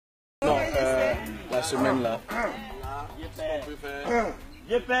Non, la semaine là.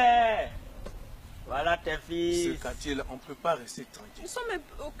 Je paie. Voilà tes filles. Ce quartier là, on ne peut pas rester tranquille. Nous sommes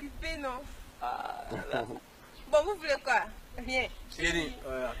occupés, non? Ah, là. Bon, vous voulez quoi? Viens. Chérie,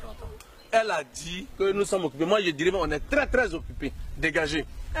 attends. Elle a dit que nous sommes occupés. Moi, je dirais on est très très occupés. Dégagés.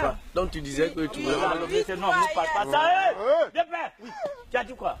 Ah. Donc tu disais que tu voulais... Non, ne parle pas ça. Je paie. Oui. Tu as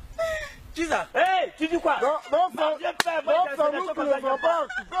dit quoi? Qui ça? Hey, tu dis quoi? Non, je paie. donc c'est nous qui ne sommes pas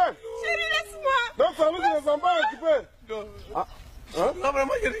occupés. Chérie, laisse-moi. Donc c'est nous qui ne sommes pas occupés. Ah. Hein? Non,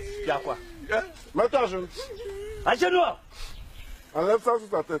 vraiment, Tu as quoi? Mets-toi à genoux. À genoux. Enlève ça sur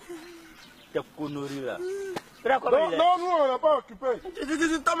ta tête. Quelle connerie là. Non, nous on n'est pas occupés.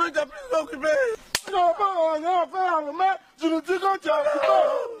 Toi-même, tu es plus occupé. Non, pas rien à faire, mais tu nous dis que tu es occupé.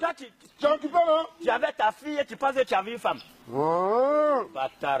 Toi, Tu es occupé, non? tu avais ta fille et tu penses que tu avais une femme. Oh.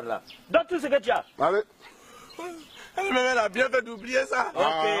 Bâtard là. Donc tout ce que tu as. Allez. Elle a bien fait d'oublier ça.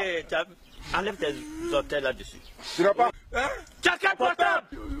 Ok, enlève tes orteils là-dessus. Tu n'as pas. Hein? Tu as quel portable?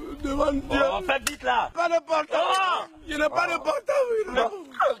 Devant Dieu. On fait vite là. Pas de portable. Oh. Je n'ai pas de portable. Non.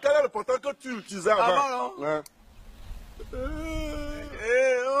 Quel est le portable que tu utilisais avant? Avant, non? Ouais.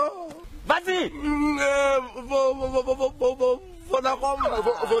 Vas-y.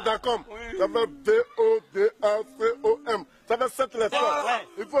 Vodacom. Ça fait V-O-D-A-C-O-M. Ça fait 7 lettres. Ouais.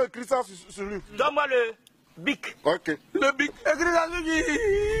 Il faut écrire ça sur lui. Donne-moi le bic. Ok. Le bic. Écris ça sur qui?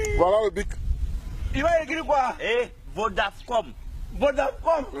 Voilà le bic. Il va écrire quoi? Et Vodafcom.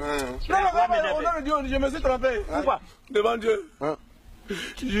 Vodafone. Non, je me suis trompé. Pourquoi? Devant Dieu. Hein?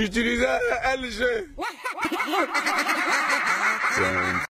 J'utilisais LG.